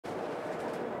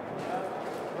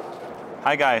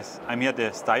Hi guys, I'm here at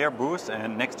the Steyr booth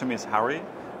and next to me is Harry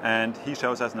and he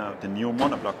shows us now the new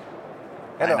monobloc.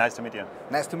 Hello. Hi, nice to meet you.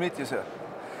 Nice to meet you, sir.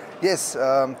 Yes,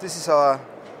 this is our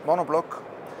monobloc.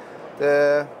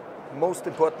 The most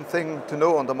important thing to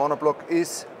know on the monobloc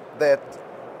is that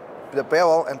the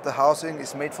barrel and the housing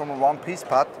is made from a one-piece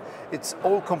part. It's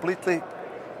all completely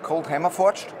cold hammer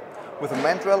forged with a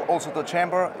mandrel. Also the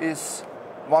chamber is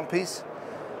one piece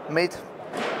made.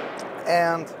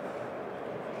 And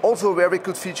also a very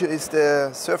good feature is the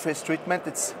surface treatment.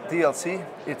 It's DLC.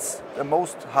 It's the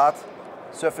most hard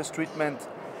surface treatment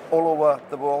all over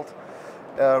the world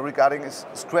regarding its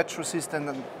scratch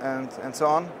resistant and so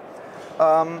on.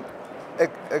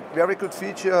 A very good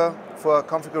feature for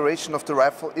configuration of the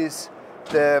rifle is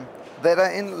the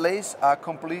leather inlays are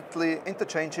completely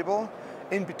interchangeable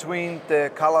in between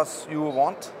the colors you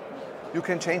want. You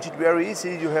can change it very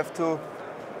easy. You have to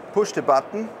push the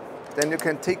button, then you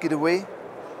can take it away.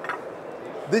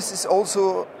 This is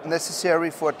also necessary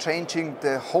for changing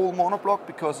the whole monobloc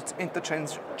because it's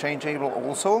interchangeable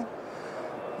also.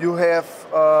 You have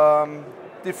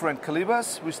different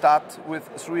calibers. We start with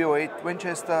 308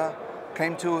 Winchester,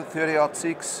 came to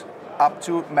 30-06, up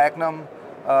to Magnum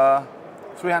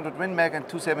 300 Win Mag and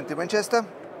 270 Winchester.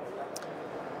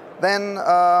 Then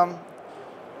the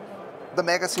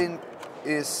magazine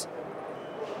is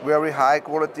very high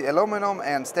quality aluminum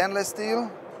and stainless steel,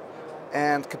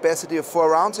 and capacity of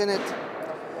 4 rounds in it.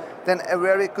 Then a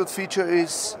very good feature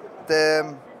is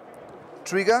the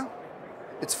trigger.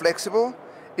 It's flexible.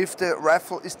 If the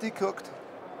rifle is decocked,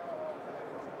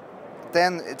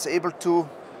 then it's able to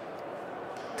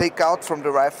take out from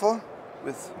the rifle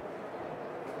with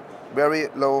very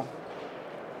low.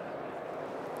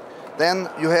 Then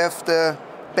you have the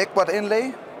backward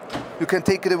inlay. You can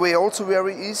take it away also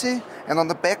very easy. And on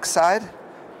the back side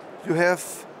you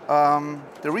have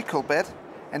the recoil bed,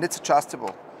 and it's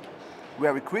adjustable.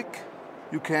 Very quick.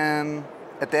 You can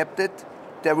adapt it.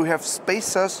 There we have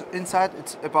spacers inside.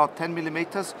 It's about 10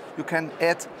 millimeters. You can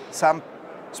add some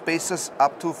spacers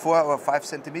up to 4 or 5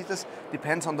 centimeters.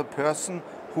 Depends on the person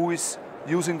who is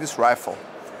using this rifle.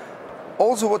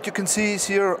 Also, what you can see is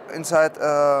here inside,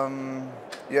 a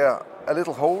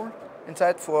little hole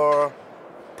inside for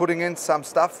putting in some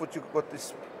stuff. What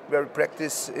is very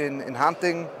practice in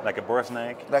hunting. Like a boar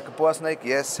snake? Like a boar snake,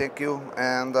 yes, thank you.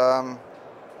 And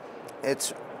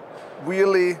it's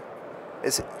really,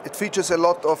 it features a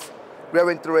lot of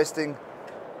very interesting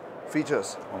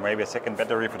features. Or maybe a second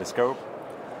battery for the scope?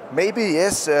 Maybe,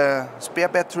 yes, spare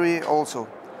battery also.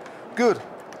 Good.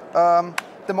 The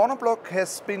monobloc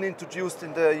has been introduced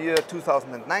in the year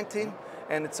 2019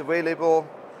 and it's available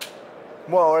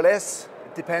more or less.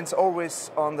 It depends always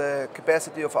on the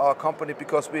capacity of our company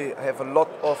because we have a lot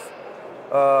of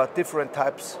different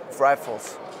types of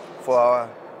rifles for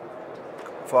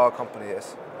our company,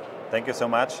 yes. Thank you so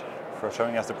much for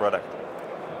showing us the product.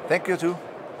 Thank you too.